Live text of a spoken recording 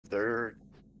they're,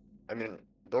 I mean,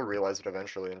 they'll realize it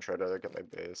eventually and try to get my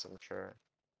base, I'm sure.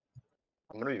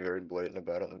 I'm gonna be very blatant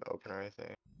about it in the opener, I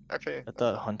think. Actually, I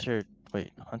thought Hunter,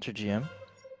 wait, Hunter GM?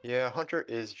 yeah, Hunter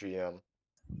is GM.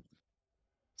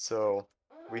 So,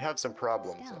 we have some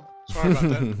problems. Sorry about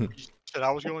that. You said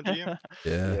I was going GM?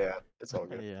 Yeah, Yeah, it's all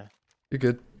good. Yeah. you're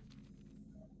good.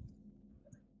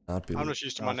 Not be. I'm just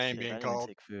used to my Oh name shit, I being didn't even called.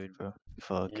 take food, bro.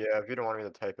 Fuck. Yeah, if you don't want me to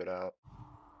type it out.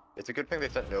 It's a good thing they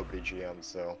sent nobody GM,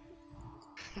 so.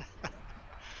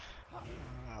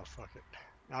 Oh, fuck it.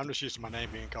 I'm just used to my name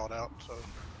being called out, so.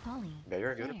 Yeah,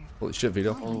 you're good. Holy shit,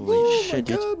 Vito. Holy Oh shit, my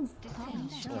dude.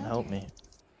 god. Someone help me.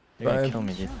 They're gonna Brian. kill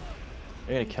me, dude.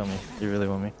 They're gonna kill me. They really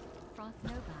want me.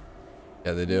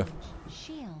 Yeah, they do.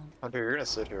 Hunter, you're gonna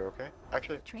sit here, okay?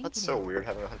 Actually, that's so weird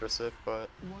having a Hunter sit, but.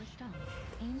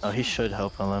 Oh, he should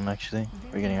help LM actually.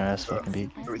 We're getting our ass fucking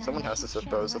beat. Wait, someone has to sit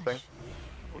though, is the thing.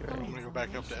 I'm gonna go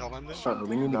back up to LM then. Uh-oh,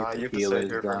 we need to Nah, get you the have to stay healers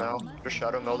here for down. now. Just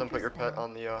shadow meld and put your pet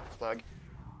on the flag.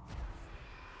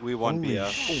 We won Holy BS.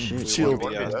 shit. We Shield.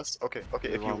 won You 1 BS. VS? Okay, okay,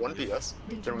 We if you won 1 VS,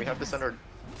 then we have to send our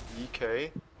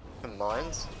DK to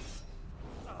mines.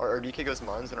 Our DK goes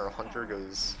mines and our Hunter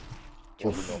goes...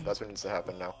 Well, that's what needs to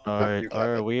happen now. Alright, You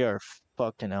clap it. we are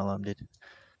fucking LM, dude.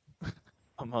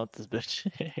 I'm out this bitch.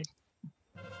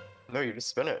 No, you just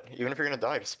spin it. Even if you're gonna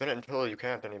die, just spin it until you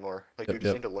can't anymore. Like, you Yep,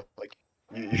 just yep. need to look, like,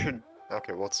 you should...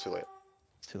 Okay, well, it's too late.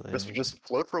 It's too late. Just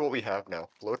float for what we have now.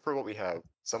 Float for what we have.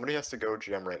 Somebody has to go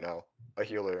GM right now. A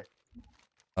healer.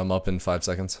 I'm up in 5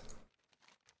 seconds.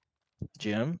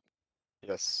 GM?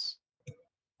 Yes.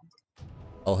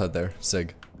 I'll head there.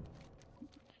 Sig.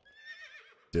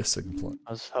 Just Sig plot.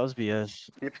 How's BS?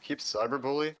 Keep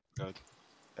Cyberbully. Good.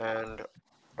 And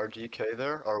our DK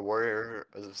there, our warrior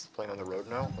is playing on the road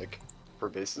now, like, for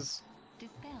bases.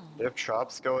 They have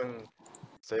chops going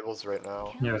Sables right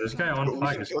now. Yeah, this guy on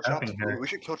flag is kill chops. capping here. We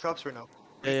should kill chops right now.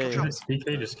 Yeah, Kill yeah. chops.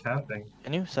 DK just capping.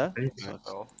 Can you, Seth? Fuck.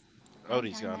 Oh.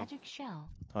 Odie's got him.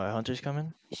 Alright, Hunter's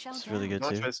coming. It's really good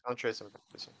Don't too. chase him.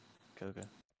 Okay.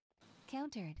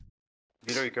 Countered.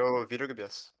 Vito, you go. Vito, good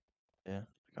BS. Yeah,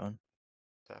 going.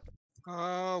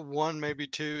 One, maybe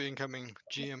two incoming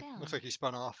GM. Looks like he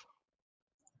spun off.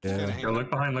 Yeah. Yo, look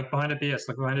behind the BS,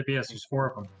 look behind the BS, there's 4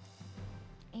 of them.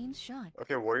 Aim shot.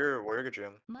 Okay, warrior, good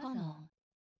GM. Muzzle.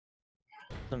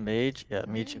 The mage? Yeah,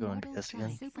 mage should go in BS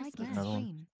again. Another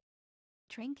one.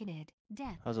 Trinketed.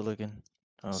 Death. How's it looking?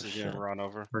 Oh This is shit. getting run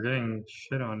over. We're getting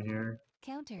shit on here.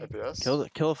 Countered. BS?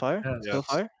 Kill a fire? Yes. Kill a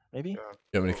fire? Maybe? Yeah.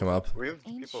 You want me to come up? We have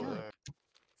Aim people shot.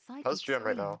 there. How's GM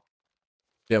right now?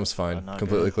 GM's fine. not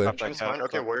Completely good. clear. Top that GM's cap, fine?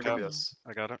 Okay, top warrior, cap. good BS.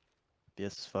 I got it.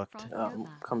 BS is fucked. I'm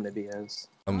coming to BS.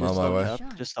 I'm Just on my all way.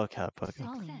 cap. Just all cap. Okay.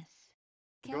 I'm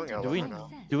going Do LM we right now.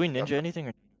 do we ninja anything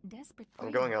or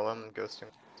I'm going LM, ghosting.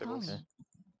 Sables. Okay.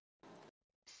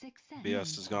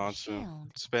 BS is gone soon.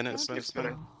 Spin it, spin Keep it, spin it.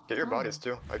 spinning. Get your bodies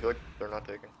too. I feel like they're not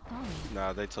taking.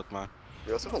 Nah, they took mine.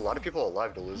 We also have a lot of people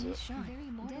alive to lose it. We're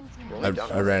I, only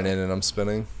down I ran in and I'm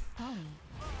spinning.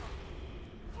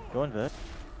 Go on vet.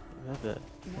 Hit that.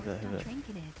 Hit that. Hit that.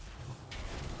 Trinketed.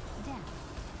 Death.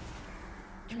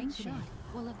 Trinketed.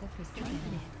 Will of the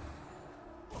Trinketed.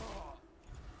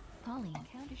 Polly.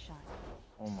 Counter shot.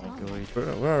 Oh my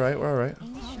god. We're alright, we're alright.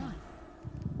 Aim shot.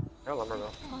 Yeah, lumber though.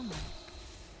 Palmer.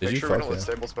 Did Make you sure we fuck don't lose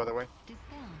yeah? Sables, by the way.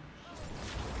 Dispel.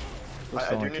 We're I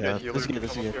still do on need a cap. healer This is to good.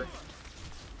 This is come up good. here.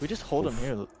 We just hold him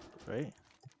here, right?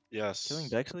 Yes. Killing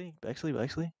Bexley.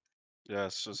 Bexley.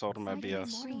 Yes, just hold him at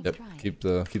BS. Yep. Keep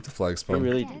the flag We spawn.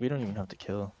 we don't even have to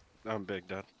kill. I'm big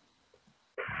dead.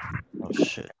 Oh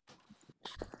shit.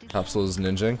 Capsule is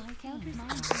ninjing.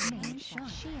 Aim shot.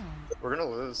 Shield. We're gonna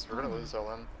lose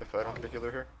LM if I don't get a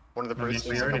healer here. One of the I mean, priests.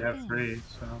 we already have 3,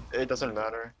 so... It doesn't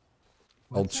matter.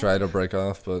 I'll try to break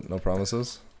off, but no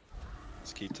promises.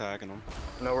 Just keep tagging him.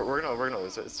 No, we're gonna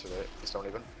lose it. It's too late. Just don't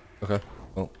even. Okay.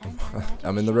 Well,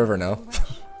 I'm in the river now. Death.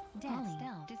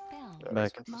 Dispel. Yeah,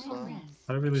 Back. just gonna fly.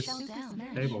 How did we lose Shell down.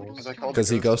 tables? Because I called Because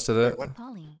the he ghost. ghosted Wait, it. what?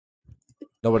 Polly.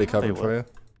 Nobody Wait, covered what? for you.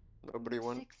 Nobody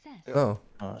won. Success. Yeah. Oh.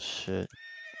 Oh shit.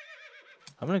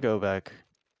 I'm gonna go back.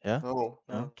 Yeah? No.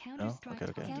 No? Counter No? strike.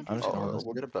 Okay. Counter I'm just gonna Oh, listen.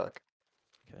 we'll get it back.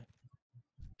 Okay.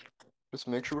 Just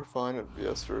make sure we're fine at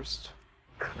BS first.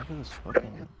 Look at this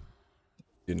fucking.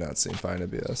 You're not seeing fine at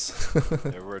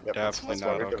BS. Yeah, we're Yep, that's definitely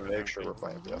why not we over can there. make sure we're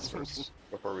fine at BS first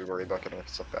before we worry about getting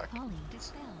stuff back. Polly.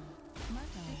 Dispel.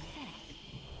 Success.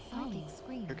 Psychic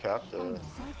scream. Who capped it?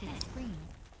 Psychic scream.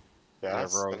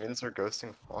 Yes, bro. that means they're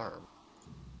ghosting farm.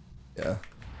 Yeah.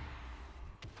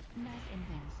 Mass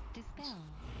invents. Dispel.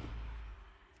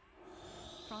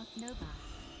 Frost Nova.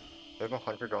 They have a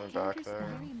hunter going back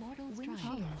there. Very mortal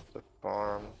strike. The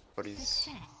farm, but he's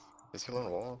Success. is he on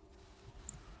wall?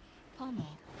 Pommel.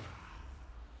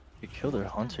 You killed their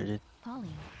hunter, dude. Poly.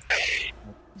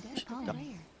 Poly.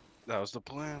 Layer. That was the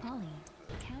plan. Poly.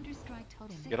 Counter strike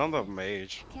totem. Get on the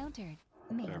mage. Countered.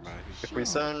 Never Mage. mind. If we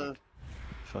send,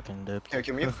 Fucking dipped.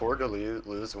 can we afford to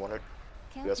lose one or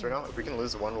yes right now? If we can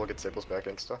lose one, we'll get Staples back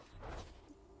insta.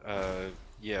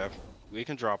 Yeah, we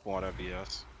can drop one at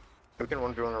BS. We can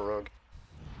 1v1 a rogue.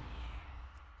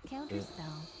 Counter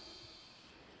spell.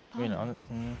 I mean, I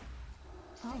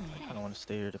Poly. kind of want to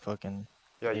stay here to fucking.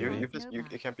 Yeah, Yeah,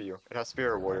 it can't be you. It has to be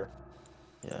our warrior.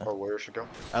 Yeah. Our warrior should go.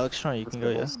 Alex, try. You can go.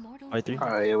 Yeah. Fight three.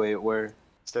 Alright, wait, where?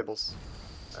 Stables.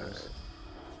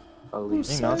 At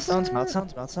least. Hey, mouth sounds. Mouth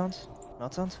sounds. Mouth sounds.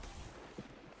 Mouth sounds.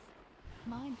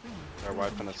 Mind freeze. They're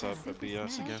wiping us up at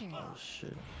BS again. Oh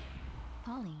shit.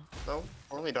 Poly. No,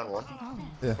 we're only down one. Poly.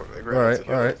 Yeah. Granted, Alright, it's a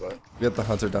healer, alright. but Get the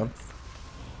hunter down.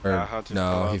 Or, Hunter's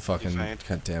no, still he up. fucking. faint.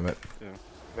 God damn it.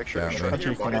 Make sure Yeah, to try to man. get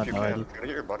your body if you Hunter can. cannot Try to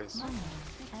get your bodies. Mono.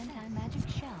 Anti-magic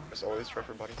shell. Just always try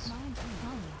for bodies. Mind freeze.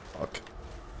 Poly. Fuck.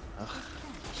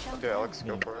 Shell Okay, Alex,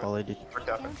 go Yeah, for it. Poly, dude. Start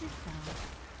tapping. Counter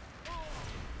spell.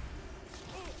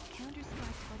 Counter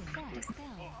strike totem.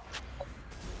 Spell.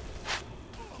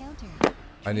 Counter.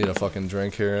 I need a fucking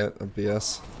drink here at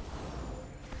BS.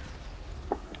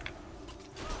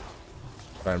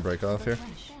 Try and break off here.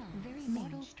 Flash. Very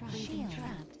mortal strike. Shield.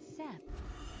 Trapped. Sap.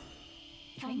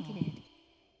 Trinketed.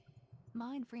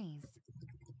 Mind freeze.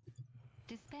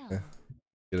 Dispel. Yeah.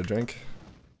 Get a drink.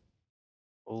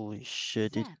 Holy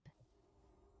shit, dude. Zap.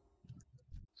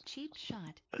 Cheap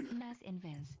shot. Mass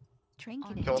invis.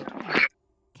 Trinketed. Kill him.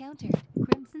 Countered.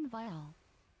 Crimson vial.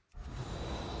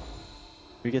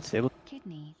 We get stable.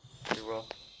 Kidney. You will.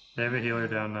 They have a healer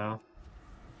down now.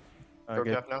 Go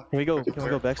Okay. cap now. Can we go? Okay, Can we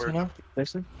go clear, Bexley clear. now?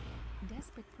 Bexley?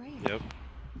 Desperate prayer. Yep.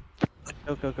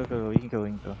 Go, go, go, go, go. You can go.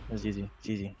 You can go. It's easy. It's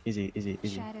easy. Easy, easy,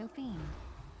 easy. Shadow fiend.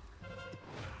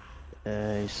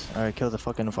 Nice. Alright, kill the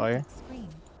fucking fire. Scream.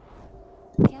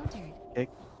 Countered.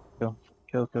 Kill,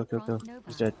 kill, kill, kill. Frost He's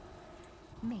Nova. dead.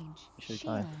 Mage. Should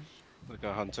Shield. die. Look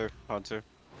at Hunter. Hunter.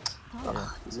 Poly.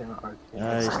 He's gonna arc.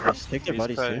 Nice, nice. Take their He's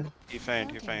bodies feigned. too. He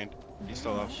feigned. He feigned. He's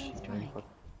still up. Mortal strike.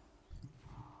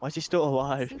 Why is he still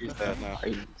alive? Super He's dead now. Are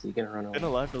you, is he gonna run Been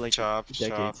away? alive for like Chops.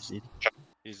 decades, Chops. dude.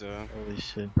 He's Holy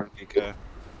shit. DK.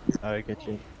 Alright, good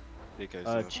shit. DK's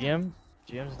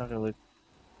GM's not gonna live.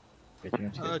 Okay,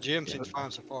 GM's good. GM seems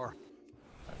fine so far.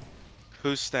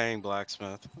 Who's staying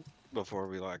blacksmith before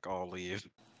we like all leave?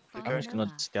 Frost I'm just gonna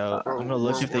Nova. scout. I'm gonna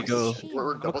look if they go.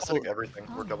 We're double setting everything.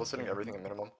 We're double setting everything at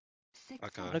minimum. Six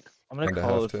Okay. I'm gonna Kinda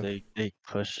call have if to. they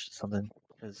push something.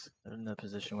 Because they're in a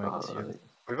position where I can see it.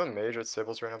 We have a mage at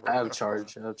Stables right now. but I we're have gonna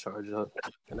charge. I have charge up.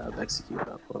 And I have execute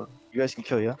up. Hold on. You guys can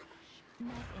kill, yeah?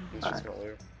 Mass He's invis. just gonna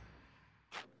leave.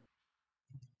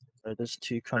 Alright, there's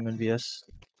two coming VS.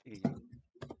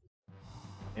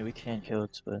 Yeah, we can kill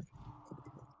it, but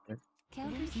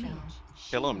Counter spell.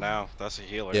 Kill him now. That's a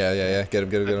healer. Yeah, yeah, yeah. Get him,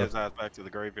 get him, Send get his him. ass back to the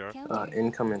graveyard. Counter.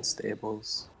 Incoming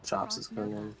stables. Chops is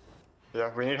coming in. Yeah,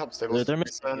 we need help Stables. they're We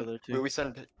missing a send, healer too. we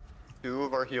send 2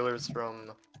 of our healers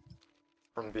from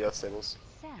BS Stables.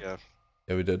 Sap. Yeah.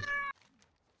 Yeah, we did.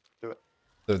 Do it.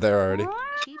 They're there already.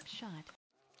 Cheap shot.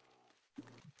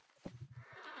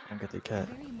 don't get the cat.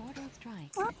 Very mortal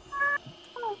strike.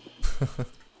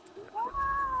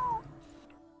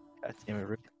 God damn it,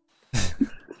 Rick.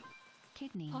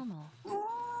 Kidney. Pommel.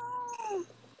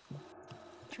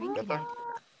 Get Trinketed. there.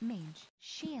 Mage.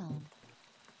 Shield.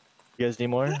 You guys need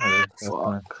more? Or that's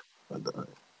fine? Fuck. I'm done.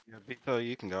 Yeah, Vito,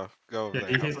 you can go. Go over Yeah,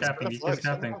 there. DK's capping. DK's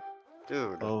capping.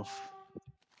 Dude, Oof.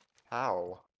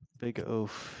 how? Big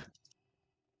oof.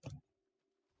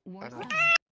 War I don't-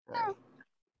 spell.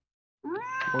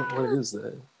 Yeah. What is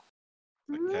that?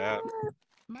 The cat.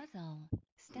 Muzzle.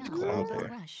 Stealth. Clown Super boy.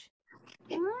 rush.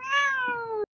 The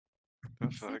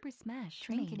fuck? Super smash.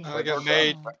 Trinketed. I got Back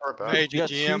mage. back far back. Mage You got at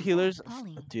two GM. healers?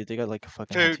 Poly. Dude, they got like a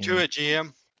fucking Two whole team. at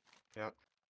GM.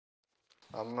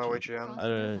 I'm on my way GM. Frost I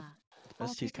don't know. Nova.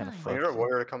 This team's kind of Alter We fucked. need our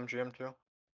warrior to come GM too.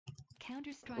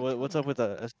 Counter strike. What's up with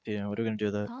the SP? What are we gonna do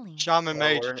with that? Poly. Shaman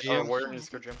mage Warrior, at GM. warrior needs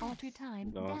to go GM. Alter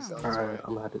time. No, Down. sounds Alright,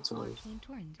 I'm headed towards. Arcane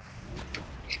torrent.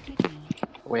 Kidney.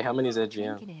 Wait, how many's at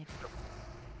GM? Trinketed.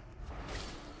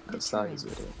 Because Sag is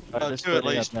with it. They're two at splitting up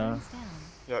least. now. Hands down.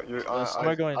 Yeah, you. some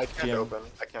are going I can't GM. open.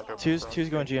 I can't open. Two's bro.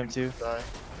 going GM too. Die.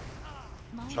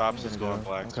 Mind Chops freeze. is going I'm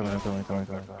black. coming, I'm coming.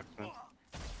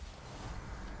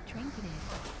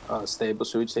 Trinketed. Stable.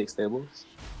 Should we take stables?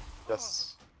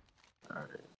 Yes. Alright.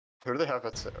 Who do they have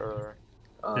at or?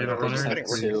 Yeah, No, but we're just Hunter- at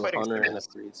we're two. fighting Hunter and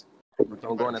stables. the threes.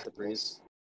 I'm going at the threes.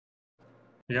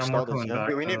 You got Stall more this, coming yeah. back.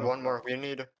 Wait, we need though. one more. We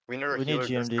need our We need healer GM,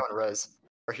 dude. discount res.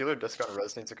 Our healer discount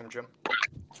res needs to come GM.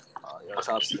 Yo,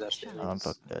 Chops is at Oh, I'm stables.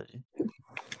 fucking dead. Dude.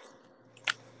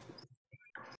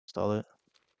 Stall it.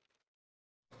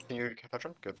 Can you catch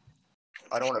him? Good.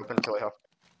 I don't want to open until I have.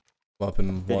 I'm up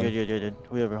in Good, one. good.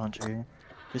 We have a hunter here.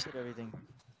 Just hit everything.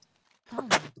 Polly.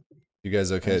 You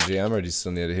guys okay at GM, or do you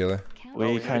still need a healer? Countered.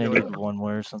 We need to kind of heal need it. one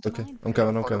more or something. Okay, Mind I'm freeze.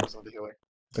 coming, I'm 100% coming. the healer.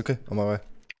 Okay, on my way.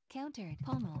 Countered.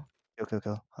 Pommel.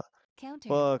 Go. Countered.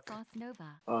 Fuck. Frost Nova.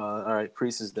 Alright,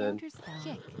 priest is dead. Counterspell.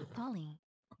 Kick. Polly.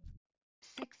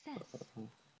 Success.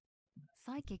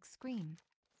 Psychic Scream.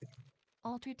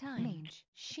 Alter Time. Mage.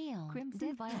 Shield.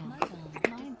 Crimson Vial. Muzzle.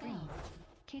 Mind Freeze.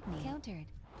 Kidney. Countered.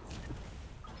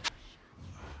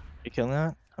 You killing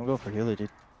that? I'm going for healer,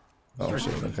 dude. Oh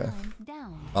shit, Alter okay. Time.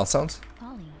 Down. Mouth sounds?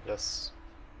 Polly. Yes.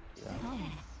 Polly.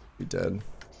 You dead.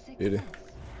 Success. Beauty.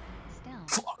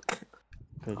 Stealth. Fuck.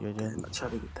 Good. I'm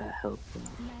trying to get that help.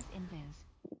 Mass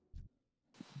Invis.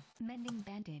 Mending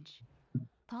Bandage.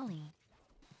 Polly.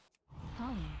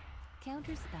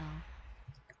 Counterspell.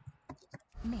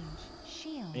 Mage.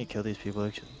 Shield. I need to kill these people,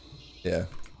 actually. Yeah.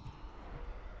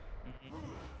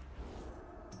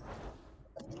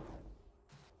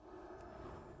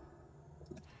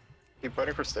 Keep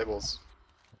fighting for stables.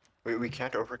 We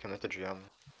can't overcommit the GM.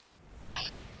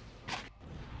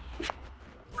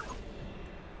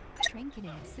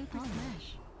 Trinketed. Super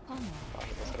Smash. Pommel.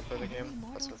 That's how to play the game.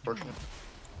 That's unfortunate.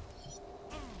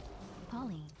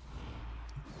 Polly.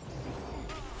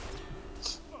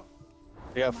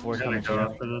 They got 4 We gotta coming go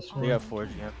GM. after this They one. got 4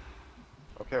 GM.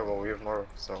 Okay, well we have more,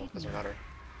 so it doesn't matter.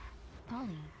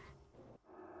 Polly.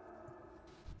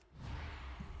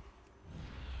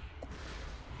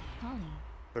 Polly.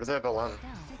 Who does they have LM? Stealth.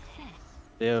 Success.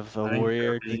 They have a I think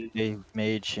warrior, they'll be- DK,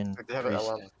 mage, and They have an priest.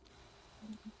 LM.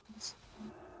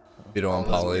 You don't want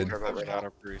That's what we polyed. care about right now. Shadow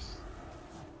priest.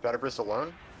 Batterbrist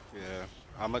alone? Yeah,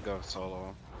 I'm gonna go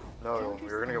solo. No, we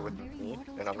were gonna go with me,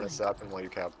 and I'm gonna sap him while you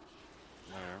cap.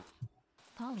 Alright,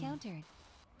 Polly. Countered.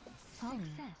 Polly.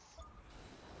 Success.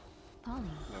 Polly.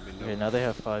 let me know. Okay, now they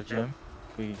have 5 GM.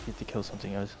 We get to kill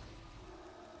something else.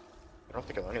 I don't have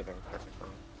to kill anything, technically.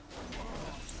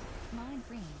 Mind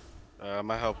Freeze. I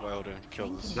might help Eldon kill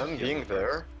this. Them being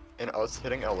there, and us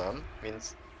hitting LM,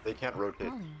 means they can't rotate,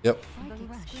 Polly. Yep.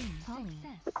 Psychic Scream. Polly.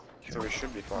 so we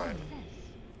should be fine.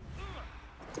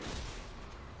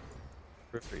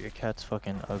 Ripper, your cat's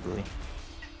fucking ugly.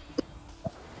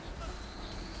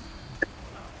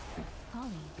 Polly.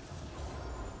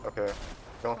 Okay.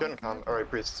 Don't get in con. Alright,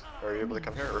 priests, are you able to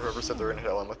come here? Or whoever said they're gonna hit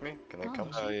LM with me, can they come?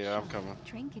 Yeah, I'm coming.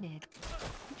 Trinketed.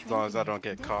 As long as I don't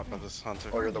get caught by this hunter.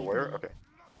 Oh, you're the warrior? Okay.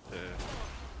 Yeah.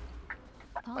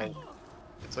 Polly.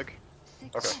 It's like,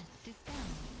 Success. Dispel.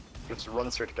 just run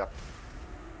straight to cap.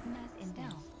 Mass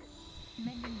Invis.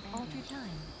 Mending Alter Time.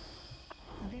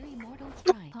 Very Mortal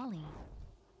Strike. Polly.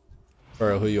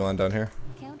 Or who you on down here?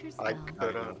 I Counterspell.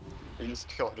 could, you just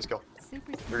kill, just kill.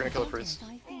 Super You're gonna kill a Counter. priest.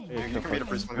 Siphon. Yeah, You can beat a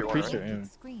priest The 1v1, priests right? are in.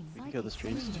 Scream. We can kill this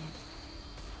priest.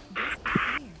 Psychic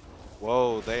Clear.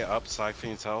 Whoa, they up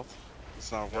Siphon's health.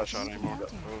 It's not one shot Yes. anymore.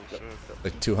 Counter. Oh shit.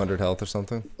 Like 200 health or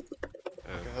something?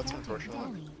 Yeah, Okay, that's unfortunate.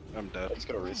 Polly. I'm dead. He's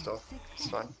gonna restuff. It's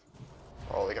fine.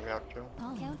 Oh, they got me out too.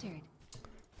 Polly. Countered.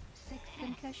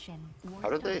 Concussion. How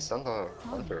did they send the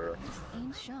hunter?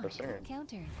 Aim shot. They're singing.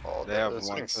 Countered. Oh, They have they're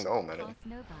sending one. so many. Frost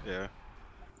Nova. Yeah.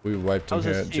 We wiped him How's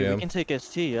here this at T? We GM. can take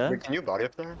ST, yeah? Wait, can you body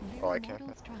up there? Very Oh, I can't.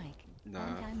 Mortal Strike. Nah.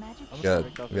 One-time magic I'm shot.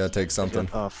 Yeah, we gotta take something.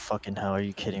 Oh, fucking hell, are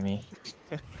you kidding me?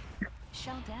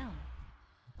 Shut down.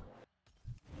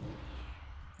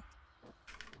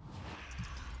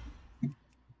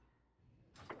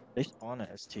 They spawn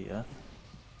at ST, yeah?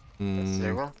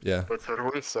 They will. Yeah. But so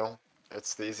do we, so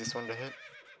it's the easiest one to hit.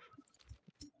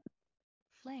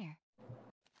 Flare.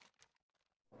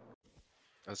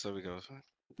 That's how we go.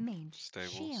 Mage.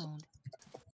 Stables. Shield.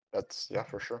 That's, yeah,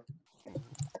 for sure.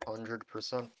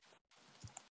 100%.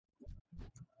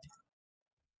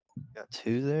 Got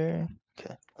 2 there?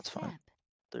 Okay, that's fine. Tap.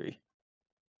 3.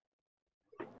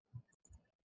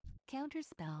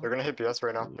 Counterspell. They're gonna hit BS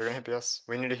right now. They're gonna hit BS.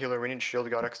 We need a healer. We need shield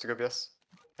god X to go BS.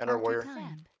 And our warrior.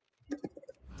 Time.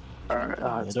 Alright,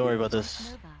 Yeah, don't worry about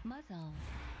this. Nova. Muzzle.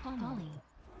 Polly.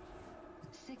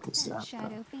 What's that?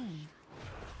 Shadow Fiend.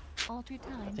 Alter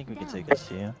Time. I think we can down. take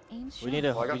ST, yeah? Aim We shot. need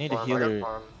a Well, I got we need a farm, healer. I got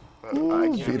farm, but Ooh, I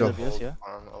Vito. can't Vito. hold Yeah?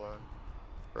 farm alone.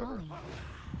 Forever. Polly.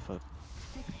 Fuck.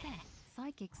 Success.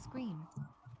 Psychic Scream.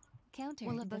 Counter.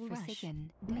 The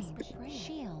Forsaken. Mage.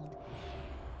 Shield.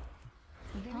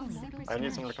 Polly. I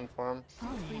need someone to come farm.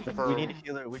 Polly. If our- We need a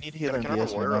healer. We need a Can, healer in can I have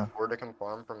BS a right warrior now. afford to come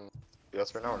farm from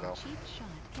BS right now or no? Cheap shot.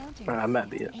 Counter. I'm at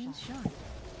BS. Aim shot.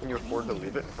 Can you afford to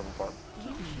leave it and come farm?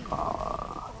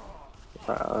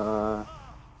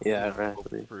 Yeah,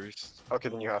 right. Priest. Okay,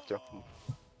 then you have to.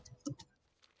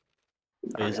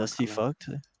 Wait, is ST fucked?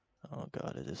 Oh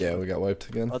god, it is. Yeah, fucked. we got wiped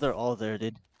again. Oh, they're all there,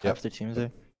 dude. Yep. Half the team's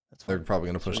there. That's They're fine. probably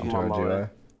gonna push So into I'm our on my way.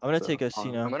 GI. I'm gonna So, take SC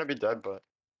I'm now. I'm gonna be dead, but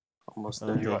almost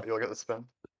Okay. there. you'll get the spin.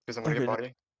 Because I'm gonna Okay, get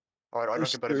body. Alright, I don't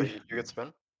first get body, but three. you get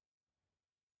spin.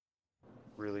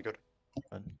 Really good.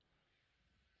 I'm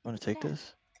gonna take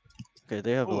this. Okay,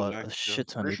 they have Ooh, a nice, yeah. shit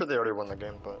ton Pretty of. sure they already won the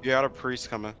game, but You got a priest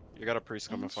coming. You got a priest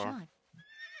coming Aim far.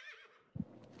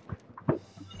 shot.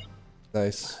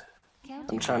 Nice.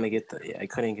 I'm trying to get the I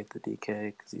couldn't get the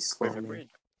DK because he's wait, slowing me. wait.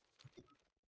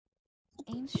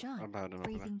 Aim shot. I'm about to know that.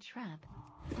 Freezing trap.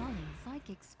 Poly.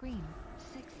 Psychic scream.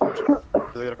 6.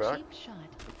 Did they get it back? Cheap shot.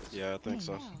 Yeah, I think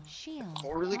so. Shield.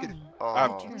 Oh, really good. Poly.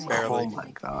 Oh, Turret. barely. Oh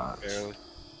my gosh. Barely.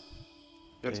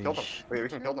 you just killed them. Yeesh. Wait, we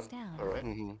can kill them. Turns down. Alright.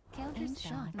 Mm-hmm. Counter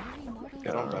shot. Very mortal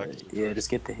Get on back. Yeah, just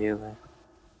get the healer.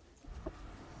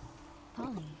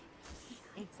 Poly.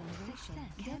 Acceleration.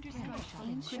 Counter strike.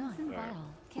 Aim shot. Alright. Vial.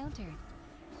 Countered.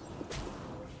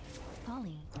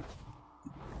 Poly.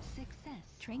 Success.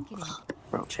 Trinketed.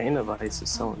 Bro, chain of ice is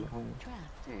so annoying.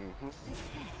 Trapped. Mm-hmm.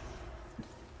 Success.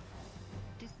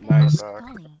 Nice. Back.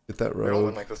 Poly. Get that We don't win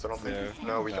rogue. like this, I don't think. Yeah.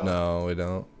 No, we don't. No, we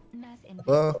don't. Mass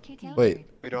Well, Countered. wait.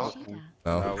 We don't. Cheetah.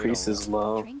 No. No, we Priest don't. is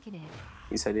low. Trinketed.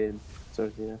 He's headed.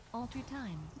 So yeah. Alter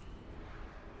time.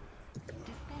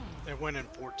 Dispel. They win in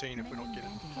 14 if we don't get it.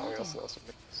 Oh, we also lost some.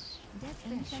 Death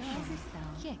Aim shot.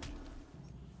 Kick.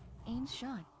 Aim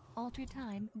shot. Alter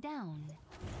time. Down.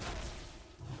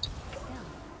 Stealth.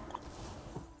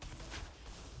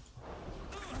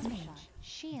 Mage.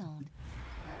 Shield.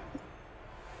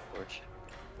 Torch.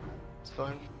 It's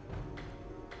fine.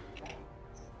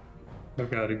 I've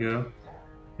gotta go.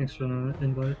 Thanks for the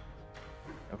invite.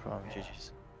 No problem.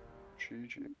 GG's.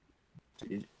 GG.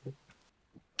 GG.